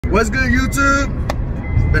What's good, YouTube?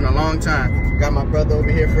 It's been a long time. Got my brother over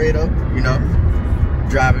here, Fredo, you know,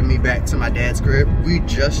 driving me back to my dad's crib. We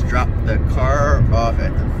just dropped the car off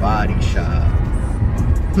at the body shop.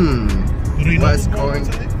 What's going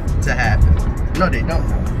to happen? No, they don't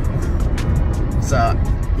know. So,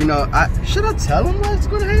 you know, should I tell them what's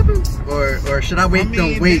going to happen? Or should I wait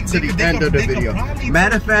to the end of the video?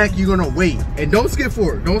 Matter of fact, you're going to wait. And don't skip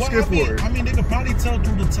forward. Don't skip forward. I mean, they could probably tell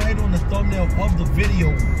through the title and the thumbnail of the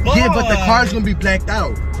video. But yeah, but the car's going to be blacked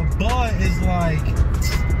out. The but is like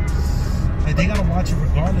they got to watch it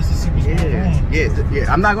regardless to see what's going on.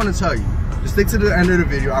 Yeah. I'm not going to tell you. Just stick to the end of the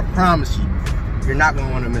video. I promise you. You're not going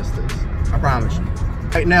to want to miss this. I promise you.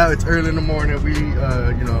 Right now, it's early in the morning. We, you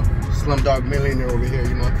know, Slumdog Millionaire over here,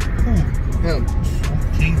 you know. Him.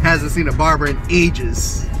 Hasn't seen a barber in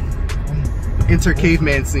ages. Enter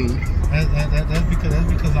caveman scene. That's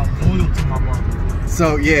because I'm loyal to my barber.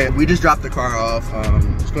 So yeah, we just dropped the car off.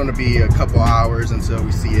 It's going to be a couple hours until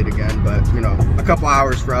we see it again, but you know, a couple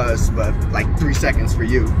hours for us, but like 3 seconds for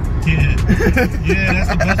you. Yeah, that's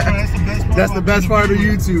the best part. That's the best part of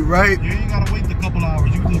YouTube, right? Yeah, you gotta wait a couple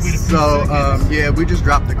hours. You can just wait a few seconds. Yeah, we just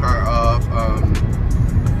dropped the car off.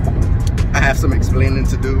 I have some explaining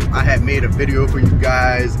to do. I had made a video for you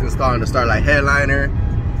guys installing the Starlight headliner.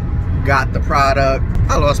 Got the product.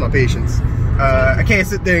 I lost my patience. I can't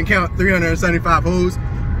sit there and count 375 holes,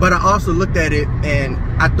 but I also looked at it and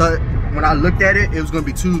I thought when I looked at it, it was gonna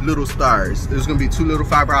be 2 little stars. It was gonna be 2 little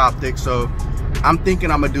fiber optics. So I'm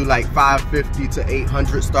thinking I'm gonna do like 550 to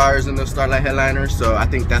 800 stars in the Starlight headliner. So I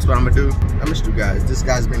think that's what I'm gonna do. I missed you guys. This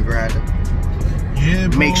guy's been grinding. Yeah,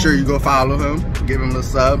 bro. Make sure you go follow him. Give him a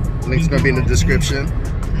sub. Link's gonna be in the description.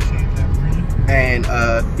 Appreciate that, and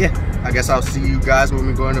yeah, I guess I'll see you guys when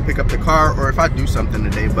we're going to pick up the car, or if I do something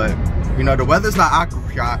today. But you know, the weather's not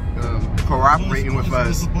cooperating with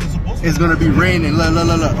us. It's gonna be raining.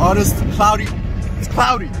 Look. All this cloudy. It's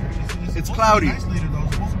cloudy. It's cloudy.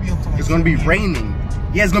 It's gonna be raining.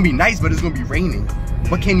 Yeah, it's gonna be nice, but it's gonna be raining.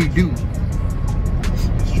 What can you do?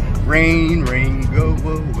 Rain, go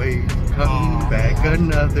away. Come back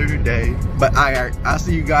another day. But I'll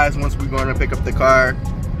see you guys once we're going to pick up the car.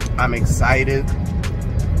 I'm excited.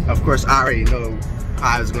 Of course, I already know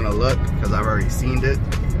how it's gonna look because I've already seen it.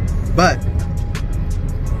 But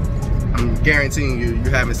I'm guaranteeing you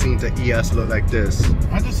haven't seen the ES look like this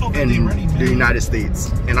I just hope in they're ready, man. The United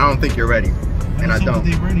States. And I don't think you're ready. And I don't.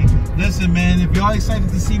 They're ready. Listen, man, if y'all excited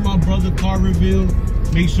to see my brother car reveal,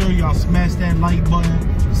 make sure y'all smash that like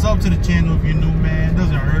button. Sub to the channel if you're new, man. It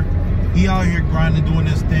doesn't hurt. He out here grinding, doing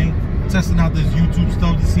this thing, testing out this YouTube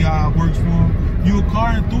stuff to see how it works for him. You a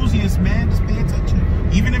car enthusiast, man, just pay attention.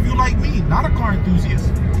 Even if you like me, not a car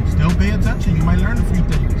enthusiast, still pay attention. You might learn a few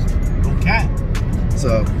things. No cap.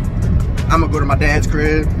 So I'm gonna go to my dad's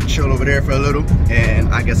crib, chill over there for a little,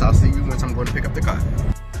 and I guess I'll see you once I'm going to pick up the car.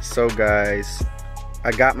 So guys,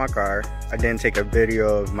 I got my car. I didn't take a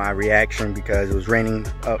video of my reaction because it was raining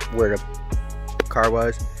up where the car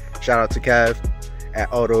was. Shout out to Kev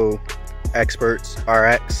at Auto Experts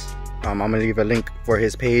RX. I'm gonna leave a link for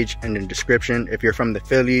his page in the description. If you're from the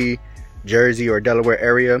Philly, Jersey, or Delaware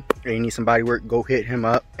area and you need some body work, go hit him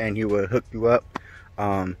up and he will hook you up.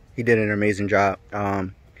 He did an amazing job.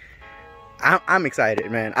 I'm excited,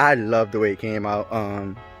 man. I love the way it came out.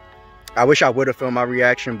 I wish I would have filmed my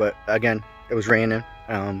reaction, but again, it was raining.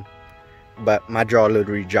 But my jaw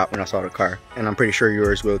literally dropped when I saw the car, and I'm pretty sure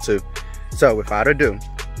yours will too. So without ado,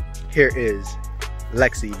 here is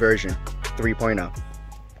Lexi version 3.0.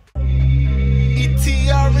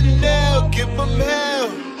 Give them hell.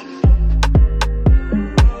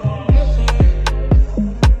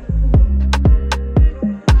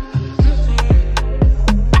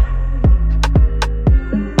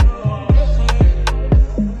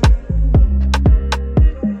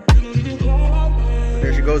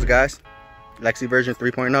 There she goes, guys. Lexi version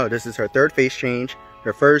 3.0. This is her 3rd face change,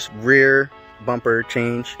 her 1st rear bumper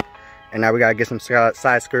change, and now we gotta get some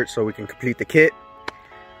side skirts so we can complete the kit.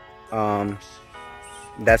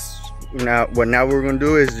 That's what we're gonna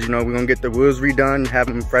do is, you know, we're gonna get the wheels redone, have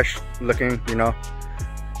them fresh looking, you know,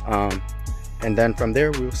 and then from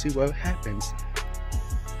there we'll see what happens.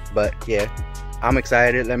 But yeah, I'm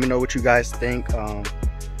excited. Let me know what you guys think.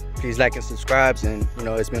 Please like and subscribe, and you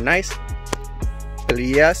know, it's been nice.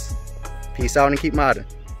 Yes, peace out and keep modding.